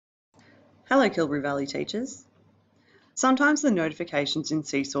Hello Kilberry Valley teachers. Sometimes the notifications in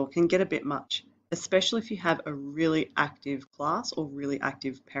SEESAW can get a bit much, especially if you have a really active class or really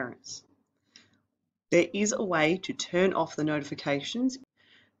active parents. There is a way to turn off the notifications.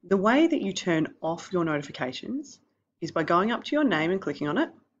 The way that you turn off your notifications is by going up to your name and clicking on it.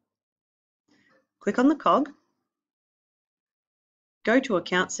 Click on the cog, go to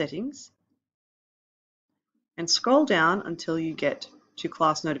Account Settings, and scroll down until you get to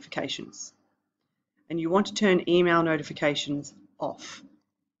Class Notifications. And you want to turn email notifications off.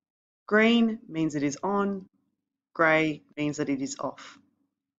 Green means it is on, grey means that it is off.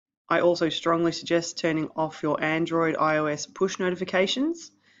 I also strongly suggest turning off your Android, iOS push notifications.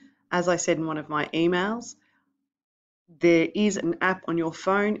 As I said in one of my emails, there is an app on your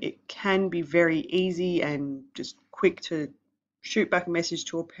phone. It can be very easy and just quick to shoot back a message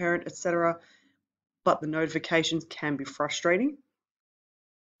to a parent, etc. But the notifications can be frustrating.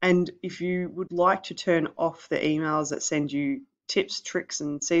 And if you would like to turn off the emails that send you tips, tricks,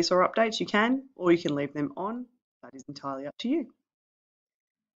 and SEESAW updates, you can, or you can leave them on. That is entirely up to you.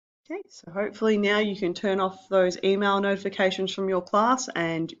 Okay, so hopefully now you can turn off those email notifications from your class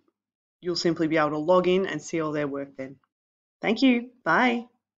and you'll simply be able to log in and see all their work then. Thank you. Bye.